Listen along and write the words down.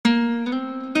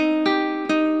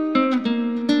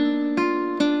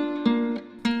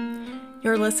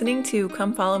You're listening to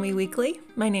Come Follow Me Weekly.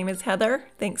 My name is Heather.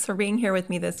 Thanks for being here with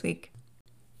me this week.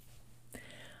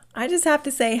 I just have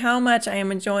to say how much I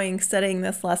am enjoying studying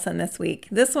this lesson this week.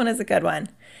 This one is a good one.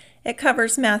 It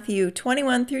covers Matthew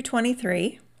 21 through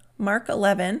 23, Mark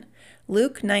 11,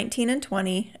 Luke 19 and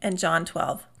 20, and John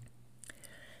 12.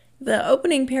 The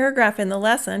opening paragraph in the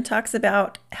lesson talks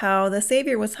about how the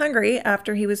Savior was hungry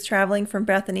after he was traveling from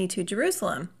Bethany to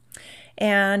Jerusalem.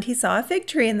 And he saw a fig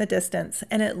tree in the distance,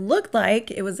 and it looked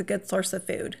like it was a good source of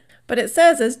food. But it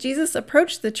says as Jesus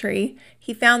approached the tree,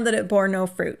 he found that it bore no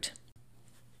fruit.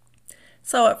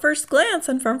 So at first glance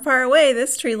and from far away,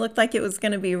 this tree looked like it was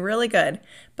going to be really good.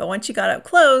 But once you got up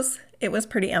close, it was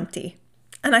pretty empty.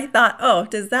 And I thought, oh,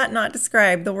 does that not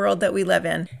describe the world that we live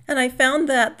in? And I found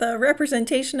that the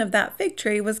representation of that fig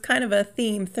tree was kind of a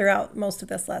theme throughout most of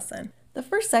this lesson. The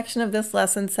first section of this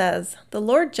lesson says, "The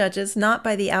Lord judges not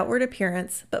by the outward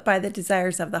appearance, but by the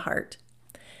desires of the heart."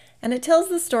 And it tells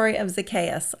the story of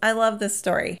Zacchaeus. I love this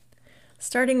story.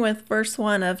 Starting with verse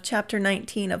 1 of chapter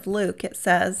 19 of Luke, it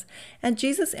says, "And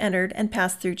Jesus entered and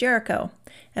passed through Jericho.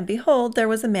 And behold, there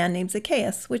was a man named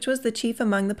Zacchaeus, which was the chief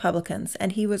among the publicans,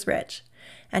 and he was rich.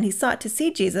 And he sought to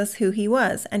see Jesus, who he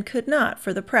was, and could not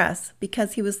for the press,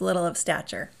 because he was little of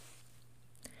stature."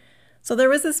 So there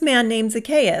was this man named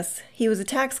Zacchaeus. He was a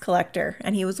tax collector,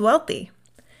 and he was wealthy.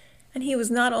 And he was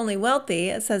not only wealthy,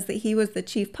 it says that he was the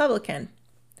chief publican.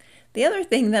 The other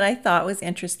thing that I thought was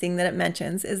interesting that it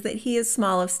mentions is that he is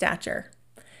small of stature.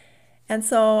 And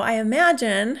so I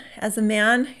imagine, as a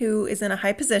man who is in a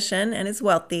high position and is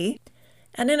wealthy,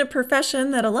 and in a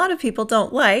profession that a lot of people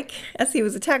don't like, as he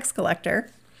was a tax collector,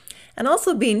 and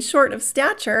also being short of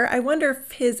stature, I wonder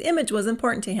if his image was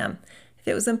important to him, if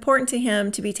it was important to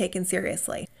him to be taken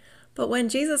seriously. But when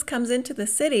Jesus comes into the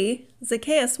city,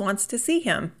 Zacchaeus wants to see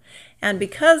him. And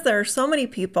because there are so many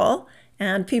people,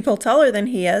 and people taller than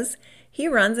he is, he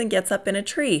runs and gets up in a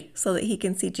tree so that he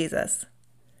can see Jesus.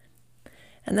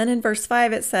 And then in verse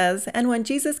 5 it says, "And when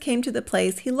Jesus came to the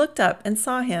place, he looked up and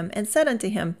saw him, and said unto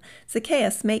him,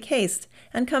 Zacchaeus, make haste,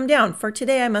 and come down, for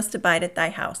today I must abide at thy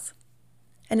house."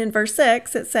 And in verse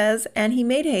 6 it says, "And he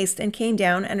made haste and came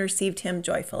down and received him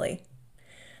joyfully."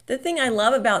 The thing I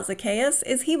love about Zacchaeus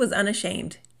is he was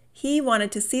unashamed. He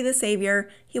wanted to see the Savior.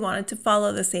 He wanted to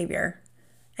follow the Savior.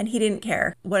 And he didn't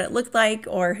care what it looked like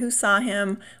or who saw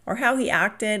him or how he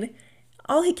acted.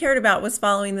 All he cared about was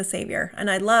following the Savior. And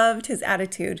I loved his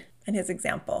attitude and his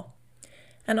example.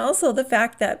 And also the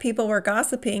fact that people were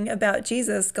gossiping about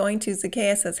Jesus going to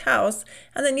Zacchaeus' house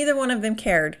and that neither one of them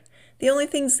cared. The only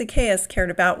thing Zacchaeus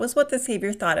cared about was what the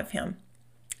Savior thought of him.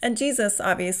 And Jesus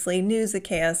obviously knew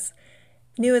Zacchaeus,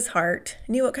 knew his heart,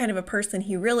 knew what kind of a person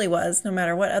he really was, no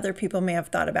matter what other people may have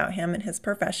thought about him and his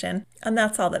profession, and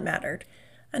that's all that mattered.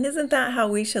 And isn't that how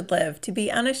we should live, to be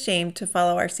unashamed to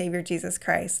follow our Savior Jesus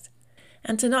Christ,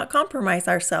 and to not compromise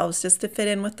ourselves just to fit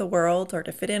in with the world or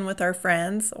to fit in with our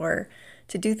friends or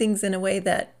to do things in a way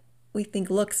that we think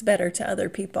looks better to other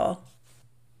people?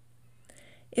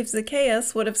 If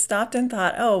Zacchaeus would have stopped and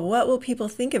thought, oh, what will people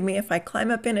think of me if I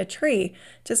climb up in a tree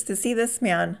just to see this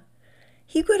man?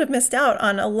 He could have missed out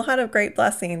on a lot of great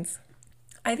blessings.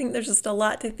 I think there's just a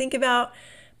lot to think about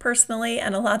personally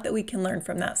and a lot that we can learn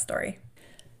from that story.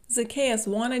 Zacchaeus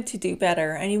wanted to do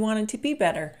better and he wanted to be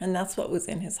better, and that's what was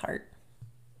in his heart.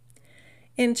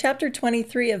 In chapter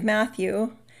 23 of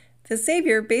Matthew, the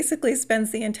Savior basically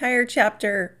spends the entire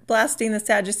chapter blasting the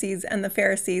Sadducees and the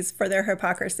Pharisees for their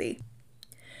hypocrisy.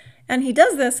 And he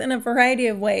does this in a variety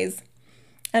of ways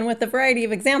and with a variety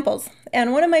of examples.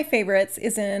 And one of my favorites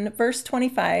is in verse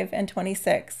 25 and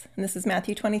 26. And this is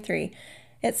Matthew 23.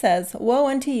 It says, "Woe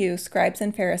unto you, scribes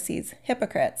and Pharisees,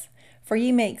 hypocrites! For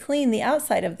ye make clean the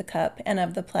outside of the cup and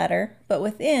of the platter, but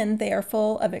within they are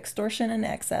full of extortion and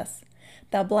excess.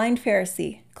 Thou blind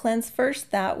Pharisee, cleanse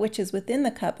first that which is within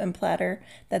the cup and platter,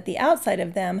 that the outside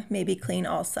of them may be clean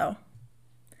also."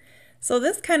 So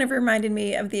this kind of reminded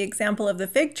me of the example of the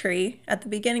fig tree at the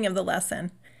beginning of the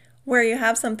lesson, where you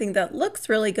have something that looks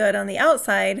really good on the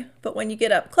outside, but when you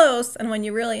get up close and when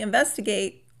you really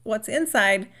investigate what's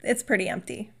inside, it's pretty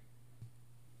empty.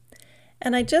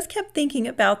 And I just kept thinking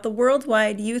about the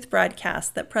worldwide youth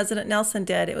broadcast that President Nelson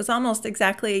did. It was almost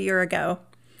exactly a year ago.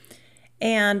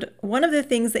 And one of the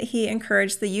things that he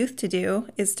encouraged the youth to do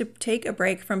is to take a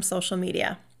break from social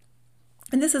media.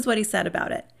 And this is what he said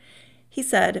about it. He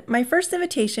said, "My first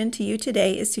invitation to you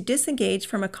today is to disengage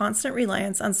from a constant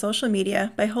reliance on social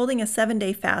media by holding a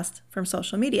 7-day fast from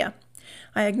social media.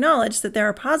 I acknowledge that there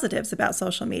are positives about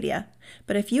social media,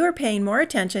 but if you are paying more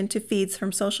attention to feeds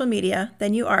from social media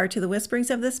than you are to the whisperings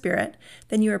of the Spirit,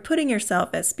 then you are putting yourself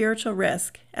at spiritual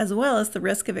risk, as well as the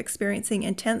risk of experiencing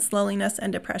intense loneliness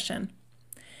and depression.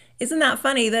 Isn't that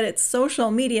funny that it's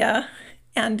social media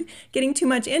and getting too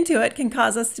much into it can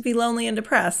cause us to be lonely and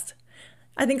depressed?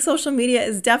 I think social media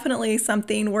is definitely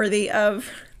something worthy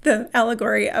of the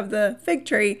allegory of the fig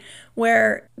tree,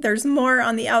 where there's more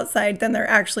on the outside than there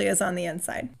actually is on the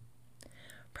inside.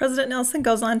 President Nelson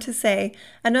goes on to say,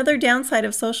 another downside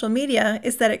of social media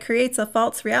is that it creates a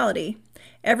false reality.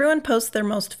 Everyone posts their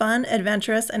most fun,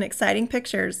 adventurous, and exciting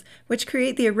pictures, which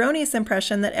create the erroneous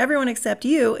impression that everyone except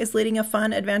you is leading a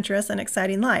fun, adventurous, and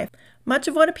exciting life. Much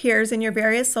of what appears in your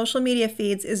various social media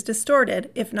feeds is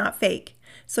distorted, if not fake.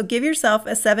 So give yourself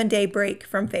a 7-day break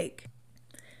from fake.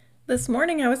 This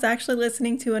morning I was actually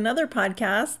listening to another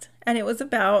podcast, and it was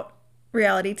about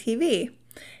reality TV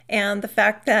and the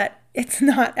fact that it's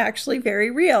not actually very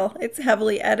real. It's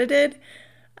heavily edited.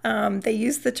 They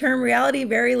use the term reality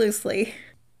very loosely.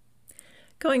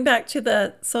 Going back to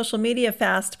the social media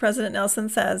fast, President Nelson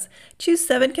says, choose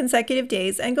 7 consecutive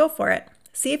days and go for it.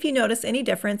 See if you notice any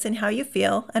difference in how you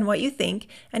feel and what you think,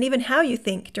 and even how you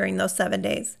think during those 7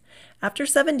 days. After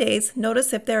 7 days,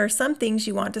 notice if there are some things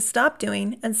you want to stop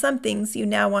doing and some things you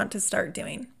now want to start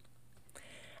doing.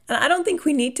 And I don't think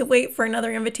we need to wait for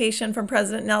another invitation from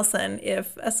President Nelson.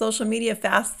 If a social media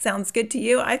fast sounds good to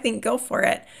you, I think go for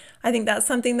it. I think that's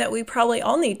something that we probably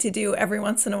all need to do every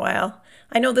once in a while.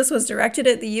 I know this was directed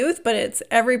at the youth, but it's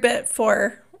every bit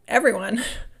for everyone.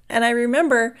 And I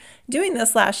remember doing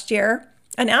this last year,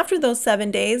 and after those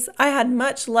 7 days, I had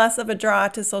much less of a draw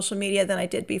to social media than I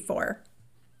did before.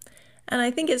 And I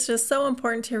think it's just so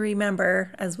important to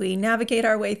remember as we navigate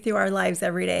our way through our lives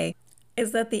every day,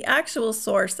 is that the actual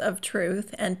source of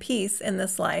truth and peace in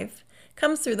this life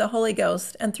comes through the Holy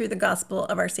Ghost and through the gospel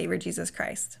of our Savior Jesus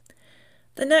Christ.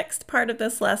 The next part of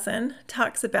this lesson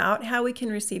talks about how we can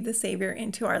receive the Savior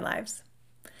into our lives.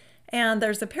 And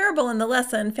there's a parable in the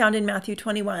lesson found in Matthew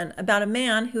 21 about a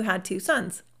man who had 2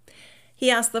 sons. He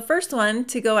asked the first one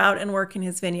to go out and work in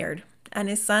his vineyard, and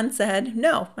his son said,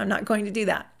 "No, I'm not going to do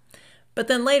that." But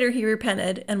then later he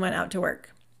repented and went out to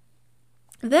work.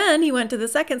 Then he went to the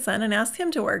second son and asked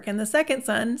him to work, and the second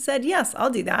son said, "Yes, I'll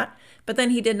do that," but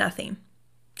then he did nothing.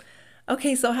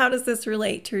 Okay, so how does this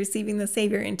relate to receiving the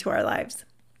Savior into our lives?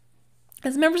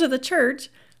 As members of the church,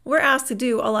 we're asked to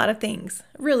do a lot of things.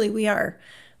 Really, we are.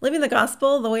 Living the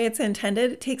gospel the way it's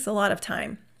intended takes a lot of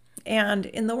time. And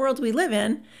in the world we live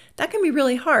in, that can be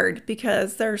really hard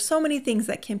because there are so many things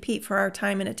that compete for our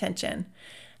time and attention.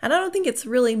 And I don't think it's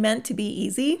really meant to be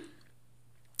easy.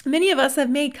 Many of us have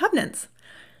made covenants.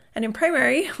 And in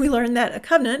primary, we learned that a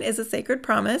covenant is a sacred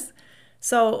promise.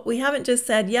 So we haven't just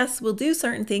said, yes, we'll do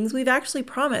certain things. We've actually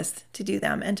promised to do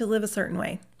them and to live a certain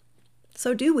way.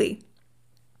 So do we?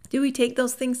 Do we take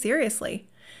those things seriously?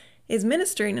 Is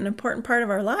ministry an important part of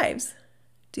our lives?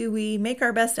 Do we make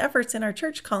our best efforts in our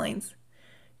church callings?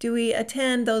 Do we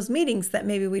attend those meetings that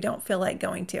maybe we don't feel like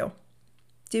going to?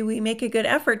 Do we make a good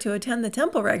effort to attend the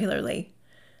temple regularly?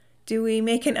 Do we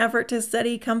make an effort to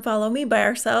study Come Follow Me by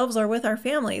ourselves or with our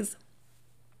families?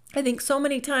 I think so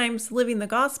many times living the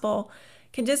gospel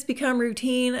can just become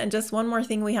routine and just one more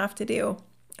thing we have to do.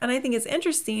 And I think it's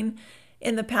interesting,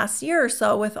 in the past year or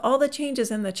so, with all the changes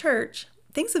in the church,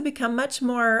 things have become much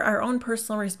more our own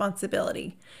personal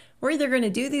responsibility. We're either going to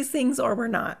do these things or we're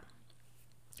not.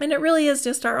 And it really is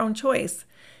just our own choice.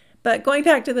 But going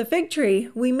back to the fig tree,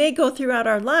 we may go throughout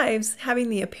our lives having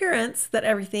the appearance that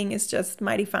everything is just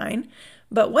mighty fine.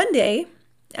 But one day,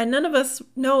 and none of us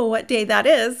know what day that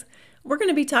is, we're going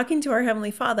to be talking to our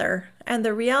Heavenly Father, and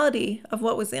the reality of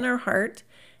what was in our heart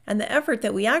and the effort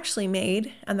that we actually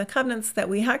made and the covenants that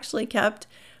we actually kept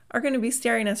are going to be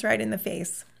staring us right in the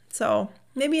face. So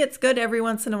maybe it's good every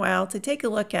once in a while to take a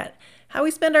look at how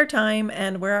we spend our time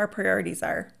and where our priorities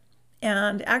are,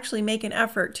 and actually make an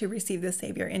effort to receive the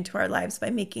Savior into our lives by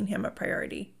making Him a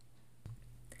priority.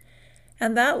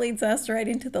 And that leads us right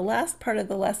into the last part of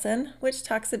the lesson, which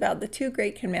talks about the 2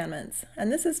 great commandments.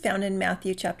 And this is found in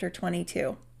Matthew chapter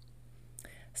 22.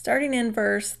 Starting in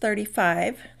verse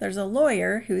 35, there's a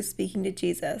lawyer who is speaking to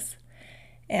Jesus.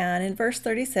 And in verse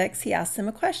 36, he asks him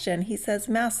a question. He says,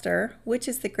 "Master, which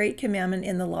is the great commandment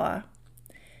in the law?"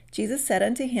 Jesus said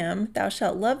unto him, "Thou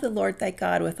shalt love the Lord thy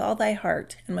God with all thy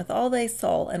heart, and with all thy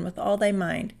soul, and with all thy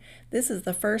mind. This is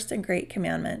the first and great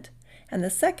commandment. And the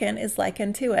second is like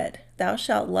unto it, Thou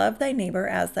shalt love thy neighbor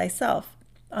as thyself.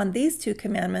 On these 2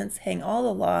 commandments hang all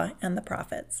the law and the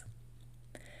prophets."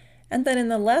 And then in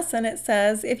the lesson it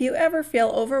says, if you ever feel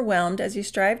overwhelmed as you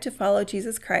strive to follow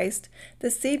Jesus Christ, the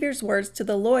Savior's words to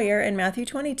the lawyer in Matthew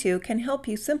 22 can help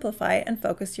you simplify and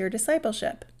focus your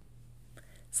discipleship.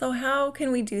 So how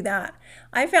can we do that?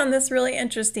 I found this really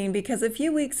interesting because a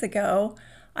few weeks ago,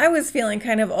 I was feeling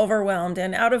kind of overwhelmed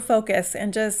and out of focus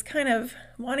and just kind of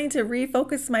wanting to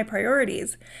refocus my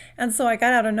priorities. And so I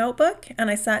got out a notebook and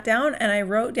I sat down and I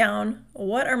wrote down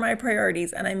what are my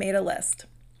priorities, and I made a list.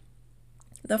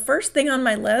 The first thing on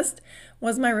my list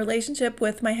was my relationship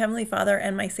with my Heavenly Father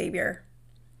and my Savior.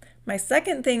 My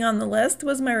second thing on the list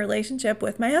was my relationship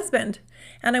with my husband.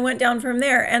 And I went down from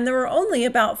there, and there were only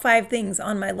about 5 things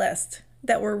on my list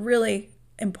that were really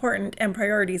important and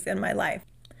priorities in my life.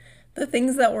 The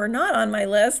things that were not on my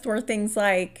list were things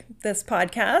like this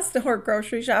podcast or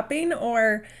grocery shopping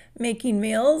or making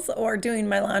meals or doing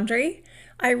my laundry.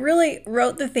 I really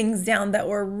wrote the things down that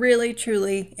were really,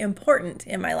 truly important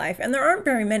in my life, and there aren't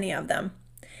very many of them.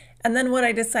 And then what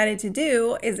I decided to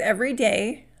do is every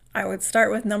day I would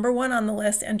start with number 1 on the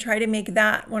list and try to make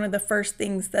that one of the first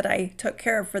things that I took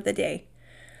care of for the day.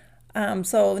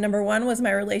 So number 1 was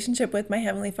my relationship with my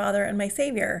Heavenly Father and my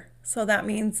Savior. So that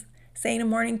means saying a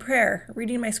morning prayer,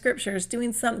 reading my scriptures,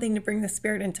 doing something to bring the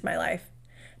Spirit into my life.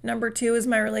 Number 2 is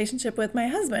my relationship with my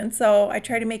husband. So I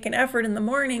try to make an effort in the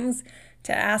mornings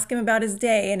to ask him about his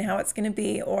day and how it's going to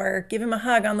be, or give him a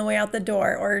hug on the way out the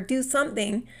door, or do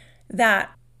something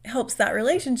that helps that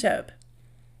relationship.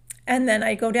 And then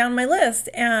I go down my list,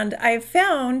 and I've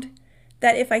found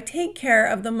that if I take care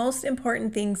of the most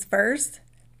important things first,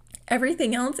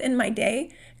 everything else in my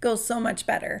day goes so much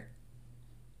better.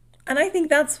 And I think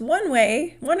that's one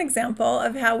example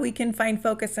of how we can find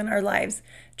focus in our lives.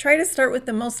 Try to start with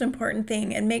the most important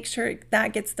thing and make sure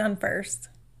that gets done first.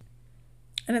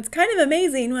 And it's kind of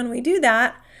amazing when we do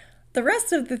that, the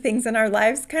rest of the things in our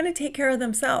lives kind of take care of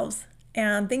themselves,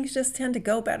 and things just tend to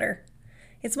go better.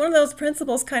 It's one of those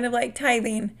principles, kind of like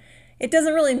tithing. It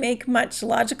doesn't really make much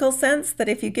logical sense that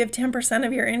if you give 10%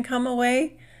 of your income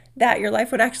away, that your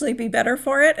life would actually be better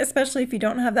for it, especially if you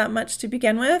don't have that much to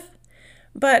begin with.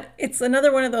 But it's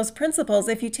another one of those principles.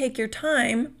 If you take your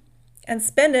time and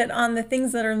spend it on the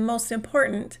things that are most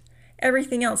important,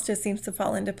 everything else just seems to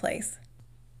fall into place.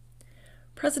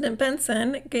 President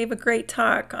Benson gave a great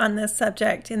talk on this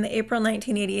subject in the April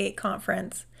 1988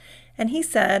 conference. And he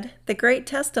said, "The great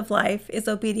test of life is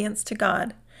obedience to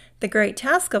God. The great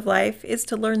task of life is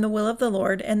to learn the will of the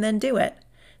Lord and then do it.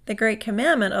 The great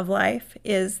commandment of life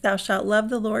is, thou shalt love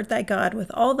the Lord thy God with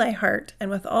all thy heart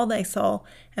and with all thy soul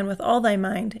and with all thy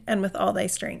mind and with all thy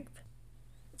strength."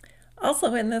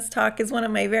 Also in this talk is one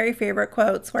of my very favorite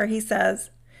quotes where he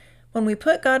says, "When we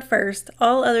put God first,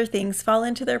 all other things fall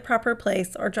into their proper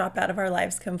place or drop out of our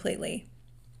lives completely."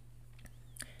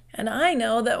 And I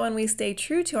know that when we stay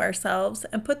true to ourselves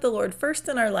and put the Lord first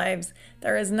in our lives,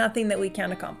 there is nothing that we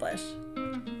can't accomplish.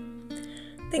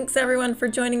 Thanks everyone for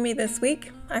joining me this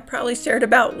week. I probably shared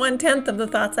about 1/10 of the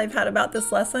thoughts I've had about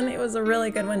this lesson. It was a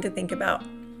really good one to think about.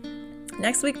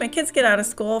 Next week, my kids get out of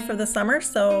school for the summer,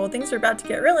 so things are about to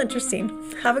get real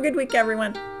interesting. Have a good week,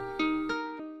 everyone.